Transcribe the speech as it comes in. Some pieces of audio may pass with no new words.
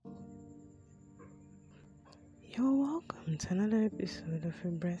You're welcome to another episode of A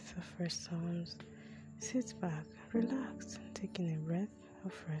Breath of Fresh Psalms. Sit back, relax, and taking a breath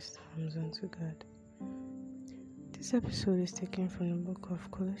of fresh Psalms unto God. This episode is taken from the book of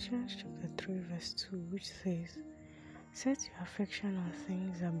Colossians chapter 3 verse 2, which says, "Set your affection on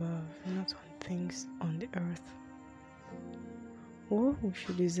things above, not on things on the earth." What we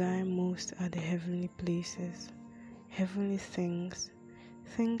should desire most are the heavenly places, heavenly things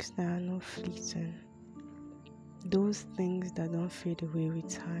that are not fleeting. Those things that don't fade away with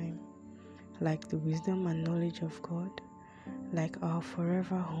time, like the wisdom and knowledge of God, like our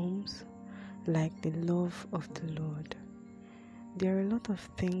forever homes, like the love of the Lord. There are a lot of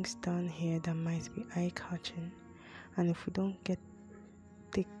things down here that might be eye-catching, and if we don't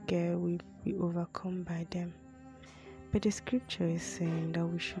take care, we'll be overcome by them. But the scripture is saying that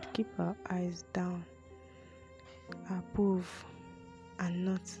we should keep our eyes down, above, and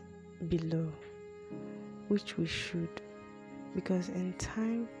not below, which we should, because in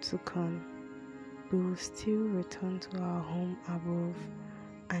time to come, we will still return to our home above,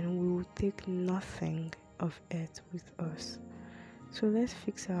 and we will take nothing of earth with us. So let's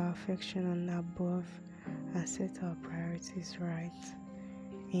fix our affection on above and set our priorities right.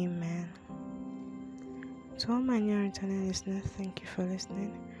 Amen. To all my new and returning listeners, thank you for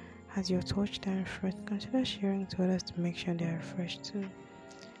listening. As your touchdown refreshed, consider sharing to others to make sure they are refreshed too.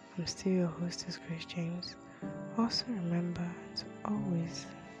 I'm still your hostess, Grace James. Also remember to always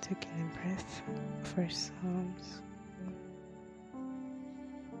take in a breath of fresh Psalms.